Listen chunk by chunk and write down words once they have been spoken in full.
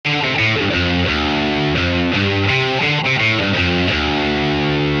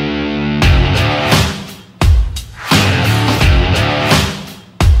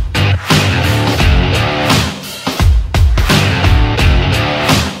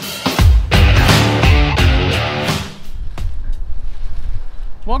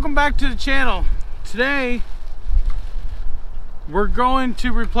Welcome back to the channel. Today we're going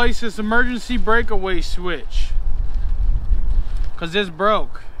to replace this emergency breakaway switch because it's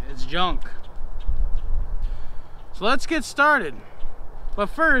broke. It's junk. So let's get started. But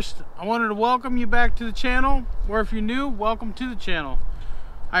first, I wanted to welcome you back to the channel, or if you're new, welcome to the channel.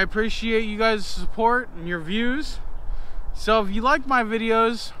 I appreciate you guys' support and your views. So if you like my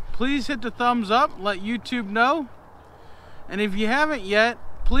videos, please hit the thumbs up, let YouTube know. And if you haven't yet,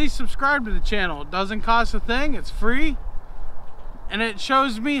 please subscribe to the channel. It doesn't cost a thing, it's free. And it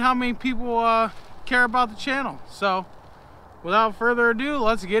shows me how many people care about the channel. So without further ado,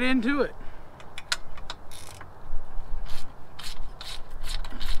 let's get into it.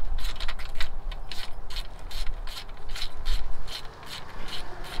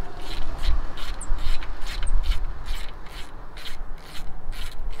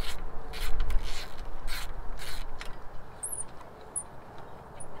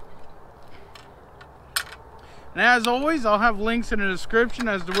 And as always, I'll have links in the description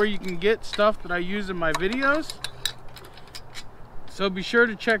as to where you can get stuff that I use in my videos. So be sure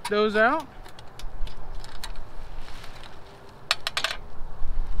to check those out.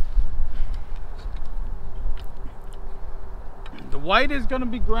 The white is going to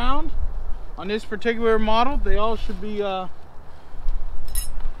be ground on this particular model. They all should be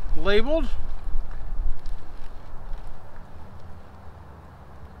labeled.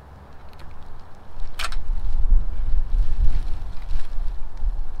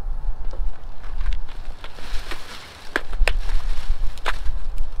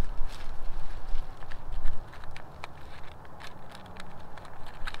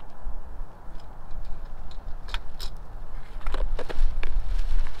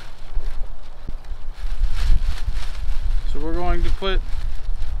 So we're going to put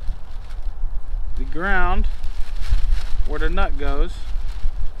the ground where the nut goes.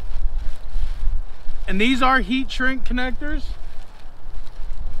 And these are heat shrink connectors.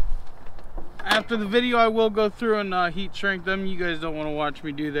 After the video, I will go through and heat shrink them. You guys don't want to watch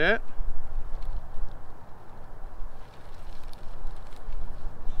me do that.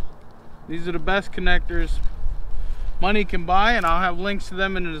 These are the best connectors money can buy, and I'll have links to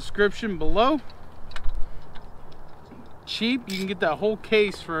them in the description below. Cheap, you can get that whole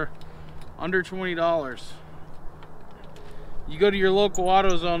case for under $20. You go to your local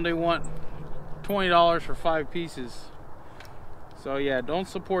AutoZone, they want $20 for 5 pieces. So yeah, don't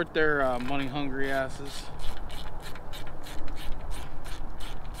support their money hungry asses.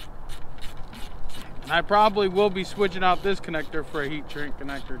 And I probably will be switching out this connector for a heat shrink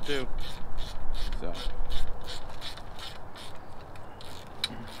connector too. So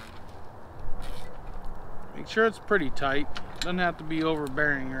make sure it's pretty tight. Doesn't have to be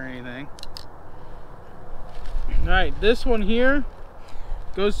overbearing or anything. Alright, this one here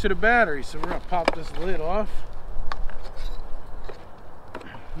goes to the battery. So we're going to pop this lid off.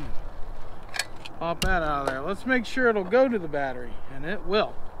 Pop that out of there. Let's make sure it'll go to the battery. And it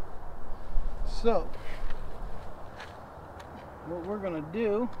will. So what we're going to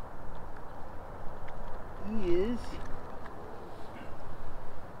do is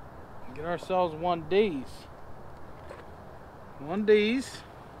get ourselves one of these.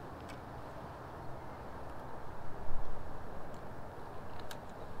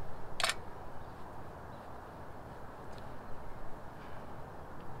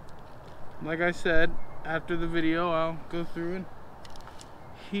 Like I said, after the video, I'll go through and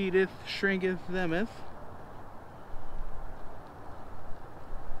heateth, shrinketh, themeth.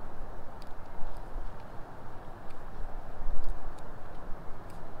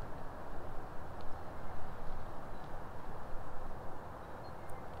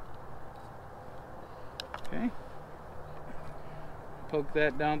 Okay, poke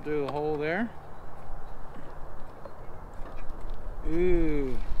that down through the hole there.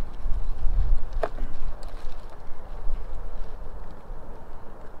 Ooh.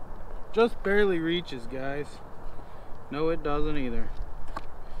 Just barely reaches, guys. No, it doesn't either.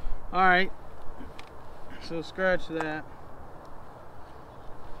 Alright, so scratch that.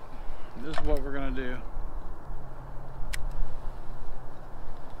 This is what we're gonna do.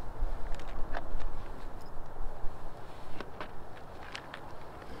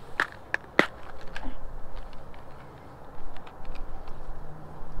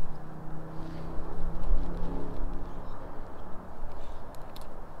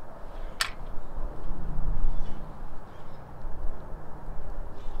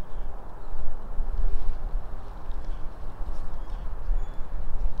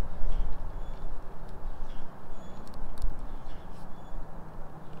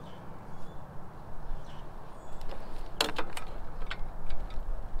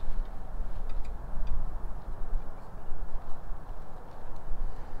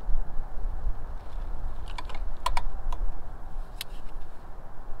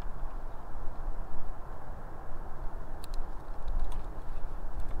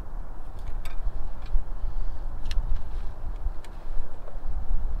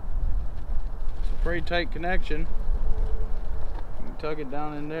 pretty tight connection. You can tuck it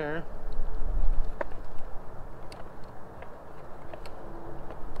down in there.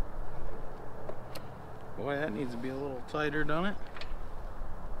 Boy, that needs to be a little tighter, doesn't it?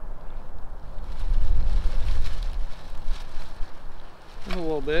 Just a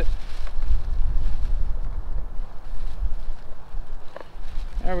little bit.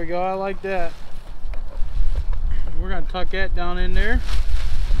 There we go, I like that. We're going to tuck that down in there.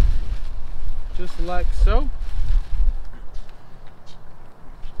 Just like so.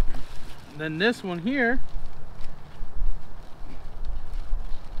 Then this one here,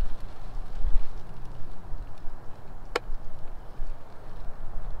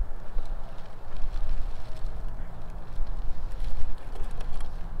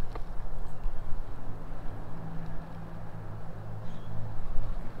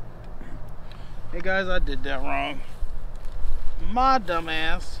 hey guys, I did that wrong. My dumb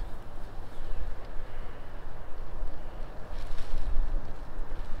ass.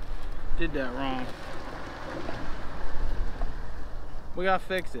 Did that wrong. We gotta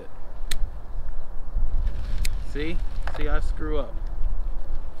fix it. See? See, I screw up.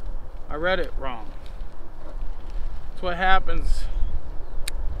 I read it wrong. That's what happens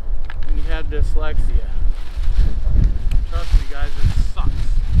when you have dyslexia. Trust me guys, it sucks.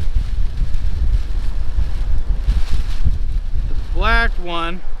 The black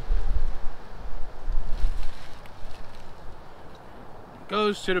one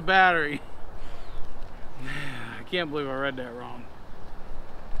goes to the battery. I can't believe I read that wrong.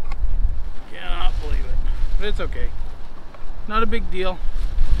 Cannot believe it. But it's okay. Not a big deal.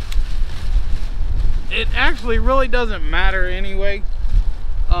 It actually really doesn't matter anyway.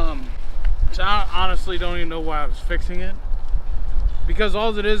 So I honestly don't even know why I was fixing it. Because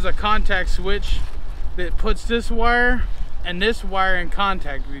all it is a contact switch that puts this wire and this wire in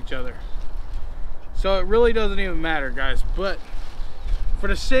contact with each other. So it really doesn't even matter, guys. But for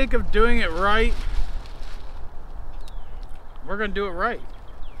the sake of doing it right, we're gonna do it right.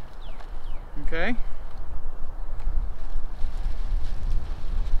 Okay?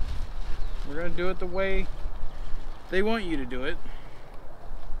 We're gonna do it the way they want you to do it.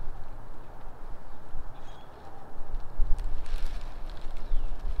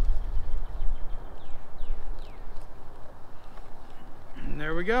 And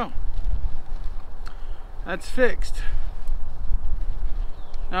there we go. That's fixed.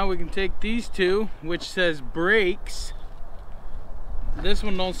 Now we can take these two, which says brakes. This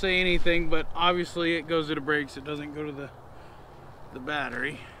one don't say anything, but obviously it goes to the brakes. It doesn't go to the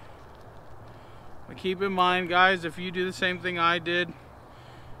battery. But keep in mind, guys, if you do the same thing I did,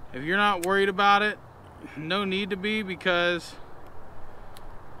 if you're not worried about it, no need to be, because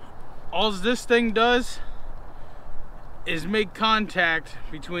all this thing does is make contact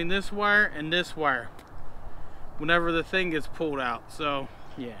between this wire and this wire whenever the thing gets pulled out. So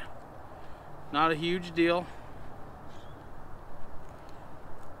yeah, not a huge deal.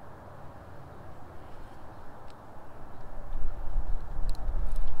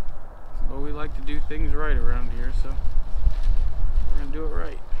 But we like to do things right around here, so we're gonna do it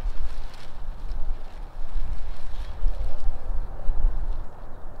right.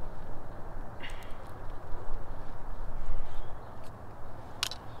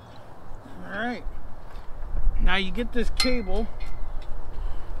 All right. Now you get this cable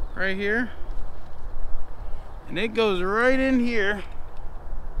right here, and it goes right in here,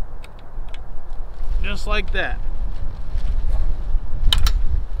 just like that.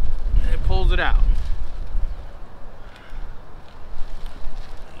 And it pulls it out.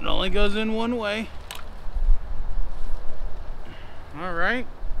 It only goes in one way. All right.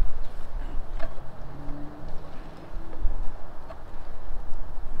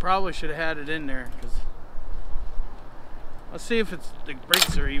 Probably should have had it in there, because let's see if it's the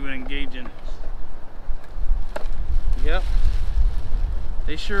brakes are even engaging. Yep,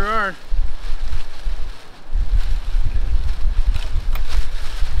 they sure are.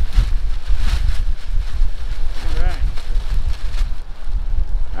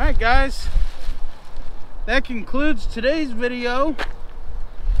 All right guys, that concludes today's video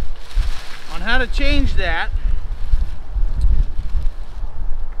on how to change that.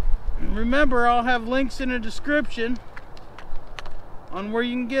 And remember, I'll have links in the description on where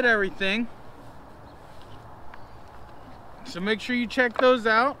you can get everything, so make sure you check those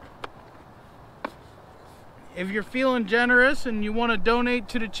out. If you're feeling generous and you want to donate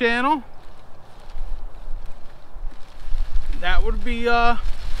to the channel, that would be a-okay.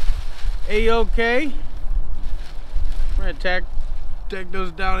 We're gonna take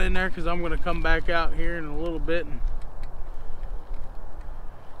those down in there, because I'm gonna come back out here in a little bit and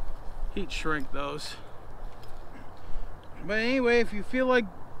heat shrink those. But anyway, if you feel like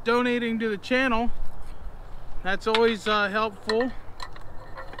donating to the channel, that's always helpful.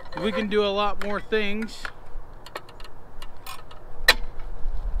 We can do a lot more things.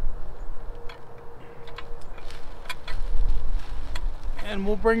 And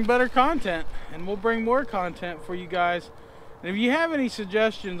we'll bring better content, and we'll bring more content for you guys. And if you have any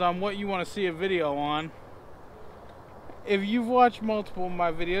suggestions on what you want to see a video on, if you've watched multiple of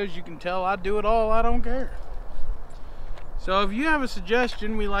my videos, you can tell I do it all. I don't care. So if you have a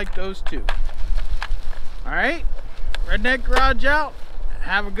suggestion, we like those too. Alright, Redneck Garage out.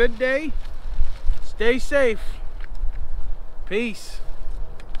 Have a good day. Stay safe. Peace.